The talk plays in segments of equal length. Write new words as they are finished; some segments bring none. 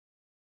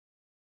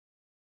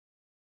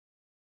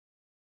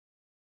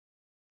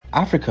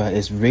Africa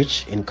is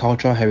rich in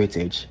cultural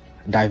heritage,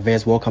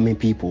 diverse welcoming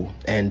people,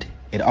 and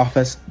it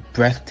offers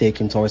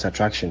breathtaking tourist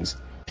attractions.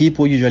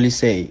 People usually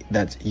say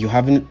that you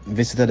haven't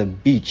visited a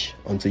beach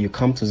until you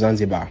come to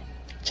Zanzibar,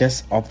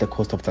 just off the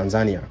coast of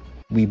Tanzania.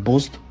 We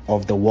boast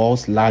of the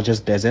world's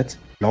largest desert,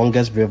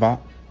 longest river,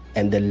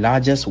 and the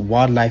largest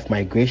wildlife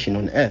migration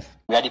on Earth.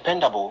 We are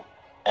dependable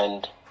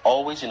and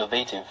always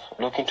innovative,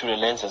 looking through the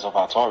lenses of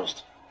our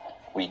tourists.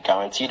 We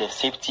guarantee the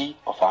safety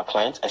of our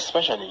clients,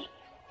 especially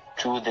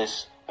through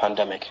this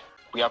pandemic.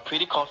 We are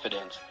pretty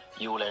confident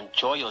you will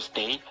enjoy your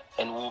stay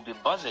and will be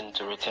buzzing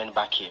to return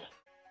back here.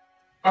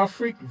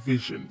 Afric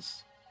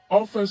Visions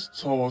offers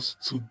tours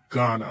to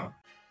Ghana.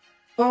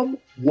 Come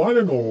one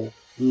and all,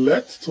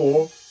 let's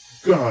tour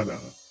Ghana.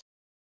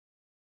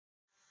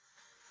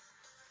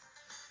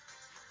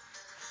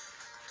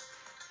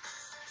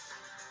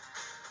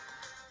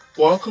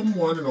 Welcome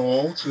one and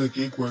all to the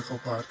Gig Worker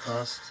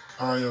podcast.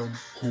 I am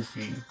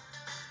Kofi.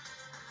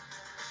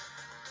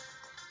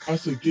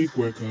 As a gig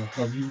worker,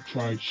 have you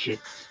tried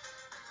Shipt?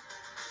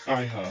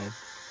 I have.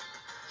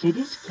 So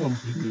this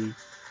company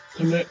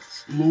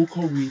connects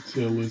local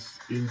retailers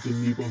in the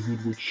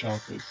neighborhood with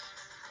shoppers.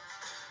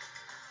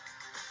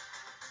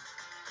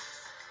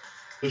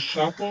 The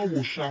shopper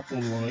will shop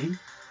online.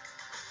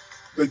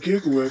 The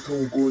gig worker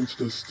will go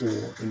into the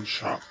store and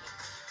shop.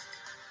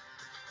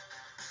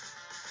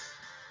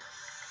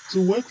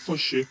 To work for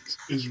Shipt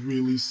is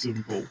really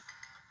simple.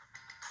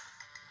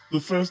 The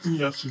first thing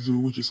you have to do,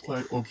 which is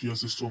quite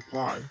obvious, is to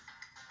apply.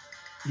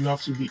 You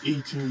have to be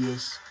 18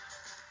 years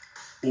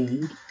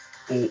old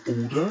or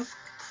older.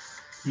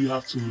 You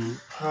have to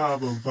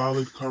have a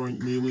valid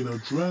current mailing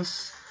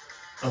address,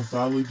 a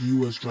valid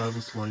US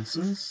driver's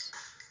license,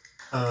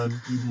 and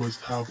you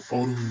must have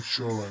auto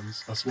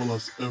insurance as well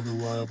as a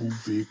reliable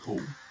vehicle.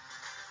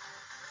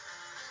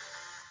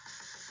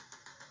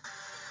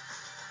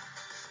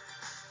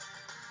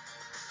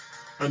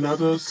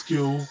 Another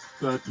skill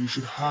that you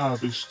should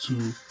have is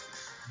to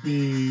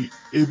be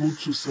able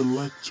to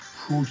select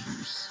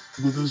produce.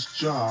 With this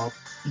job,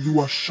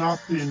 you are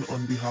shopping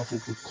on behalf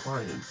of the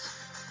client.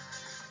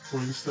 For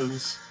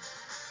instance,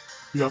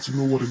 you have to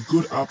know what a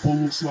good apple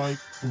looks like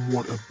and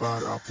what a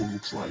bad apple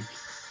looks like.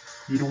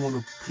 You don't want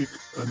to pick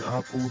an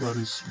apple that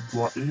is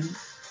rotten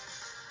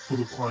for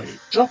the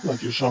client. Shop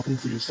like you're shopping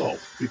for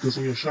yourself, because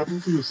when you're shopping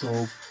for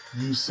yourself,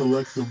 you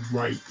select the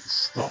right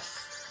stuff.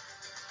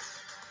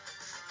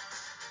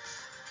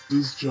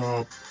 This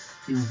job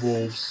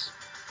involves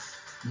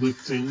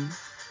lifting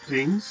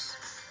things.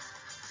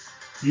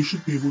 You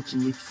should be able to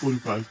lift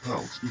 45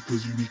 pounds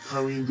because you'll be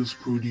carrying this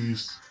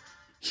produce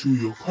to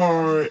your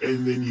car,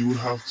 and then you would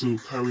have to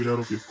carry it out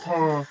of your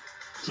car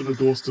to the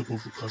doorstep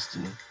of the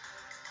customer.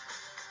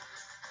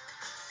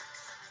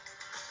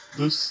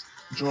 This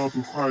job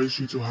requires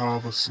you to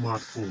have a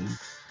smartphone.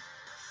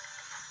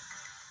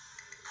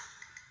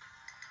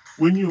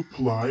 When you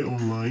apply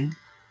online,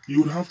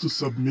 you would have to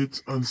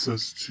submit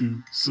answers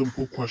to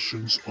simple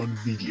questions on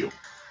video.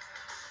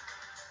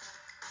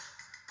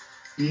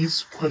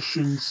 These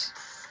questions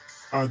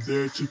are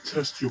there to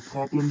test your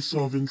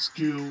problem-solving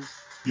skills,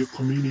 your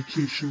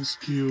communication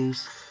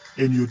skills,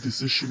 and your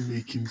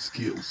decision-making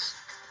skills.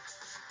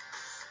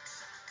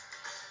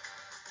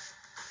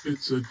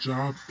 It's a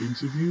job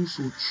interview,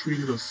 so treat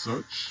it as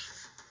such.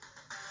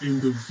 In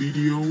the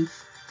video,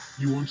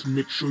 you want to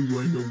make sure you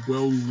are in a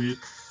well-lit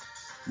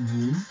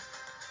room.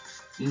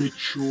 Make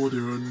sure there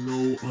are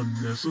no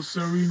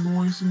unnecessary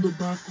noise in the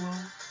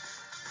background.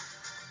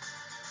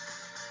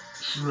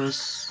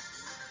 Dress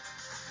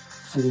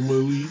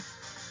formally,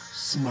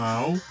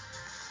 smile,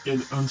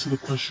 and answer the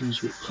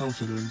questions with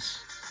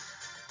confidence.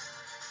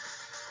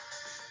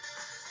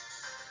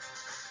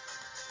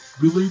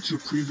 Relate your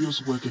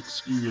previous work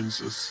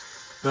experiences.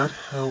 That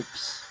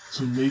helps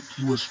to make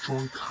you a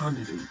strong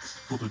candidate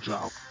for the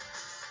job.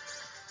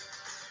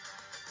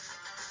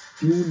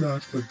 Do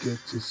not forget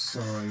to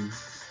sign.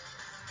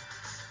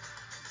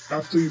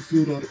 After you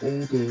filled out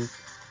all the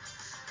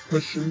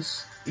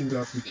questions in the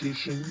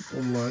application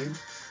online,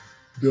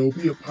 there will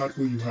be a part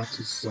where you have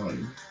to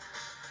sign.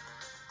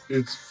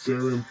 It's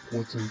very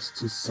important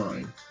to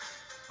sign.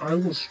 I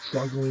was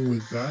struggling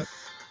with that.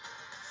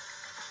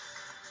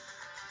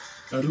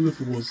 I don't know if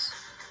it was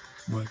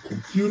my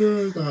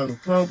computer that had a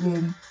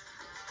problem,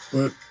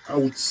 but I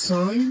would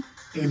sign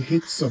and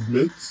hit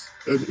submit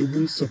and it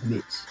won't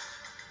submit.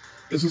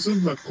 It's as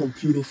if my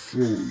computer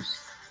froze.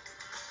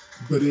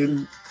 But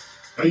then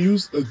I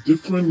used a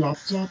different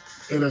laptop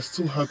and I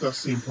still had that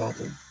same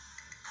problem.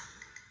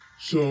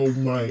 So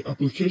my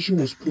application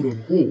was put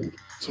on hold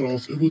till I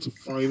was able to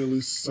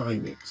finally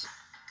sign it.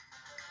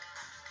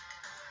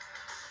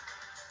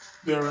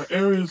 There are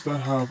areas that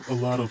have a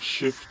lot of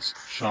Shipt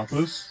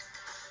shoppers.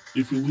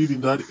 If you live in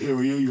that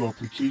area, your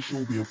application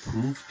will be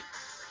approved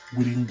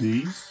within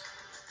days.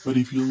 But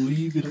if you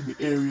live in an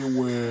area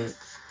where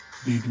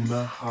they do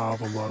not have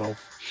a lot of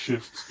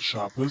Shipt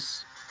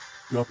shoppers,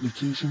 your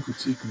application could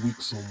take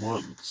weeks or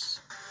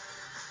months.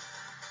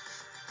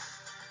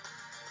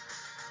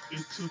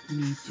 It took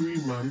me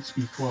 3 months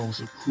before I was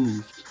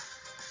approved.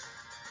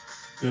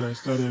 then I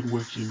started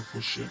working for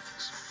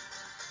Shipt.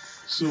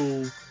 So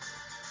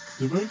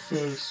the very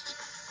first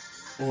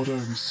order I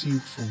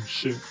received from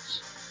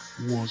Shipt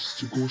was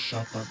to go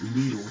shop at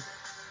Lidl.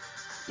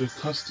 The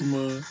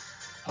customer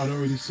had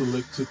already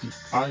selected the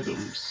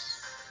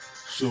items.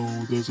 So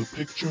there's a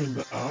picture in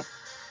the app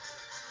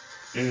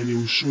and it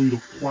will show you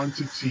the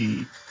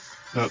quantity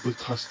that the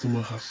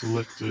customer has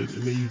selected,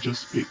 and then you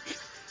just pick.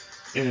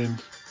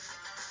 And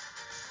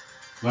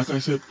like I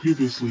said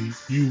previously,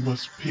 you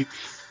must pick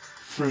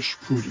fresh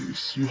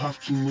produce. You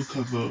have to look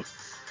at the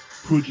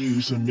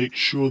produce and make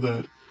sure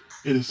that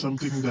it is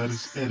something that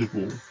is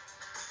edible.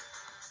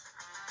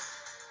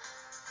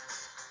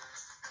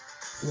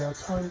 There are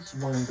times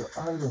when the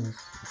items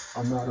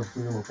are not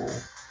available.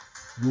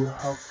 You will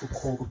have to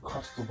call the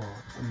customer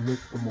and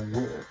make them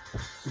aware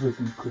so that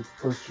you could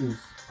purchase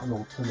an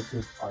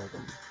alternative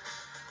item.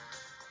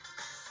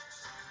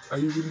 I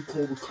usually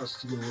call the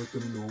customer and let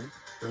them know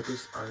that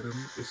this item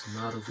is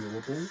not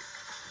available,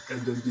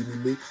 and then they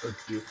may make a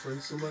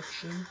different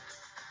selection.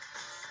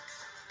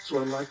 So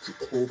I like to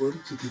call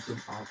them to give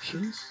them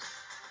options.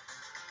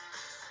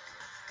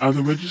 At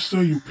the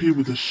register, you pay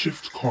with a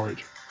Shipt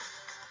card.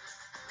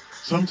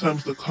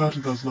 Sometimes the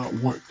card does not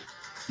work.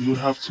 You would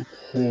have to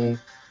call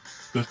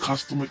the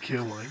customer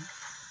care line.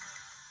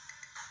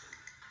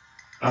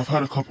 I've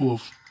had a couple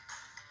of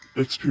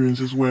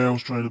experiences where I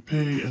was trying to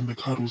pay and the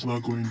card was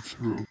not going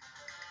through.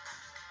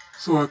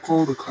 So I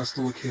called the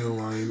customer care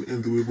line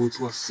and they were able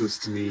to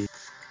assist me.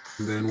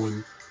 And then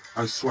when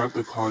I swiped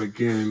the card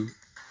again,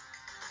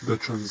 the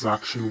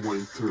transaction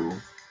went through.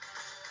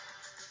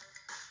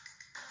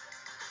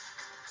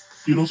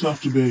 You'd also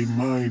have to bear in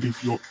mind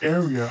if your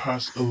area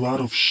has a lot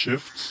of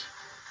Shipt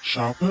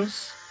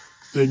shoppers,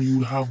 then you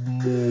would have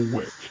more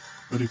work.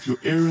 But if your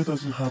area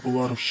doesn't have a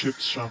lot of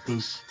Shipt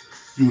shoppers,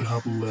 you would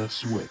have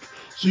less work.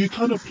 So you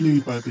kind of play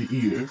it by the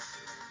ear,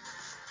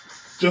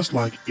 just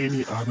like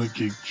any other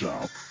gig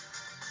job.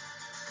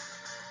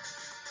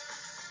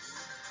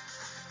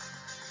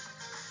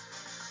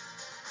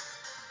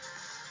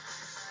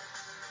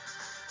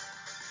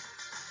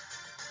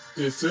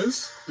 This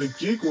is the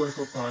Gig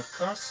Worker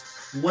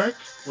Podcast. Work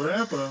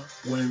wherever,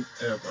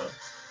 whenever.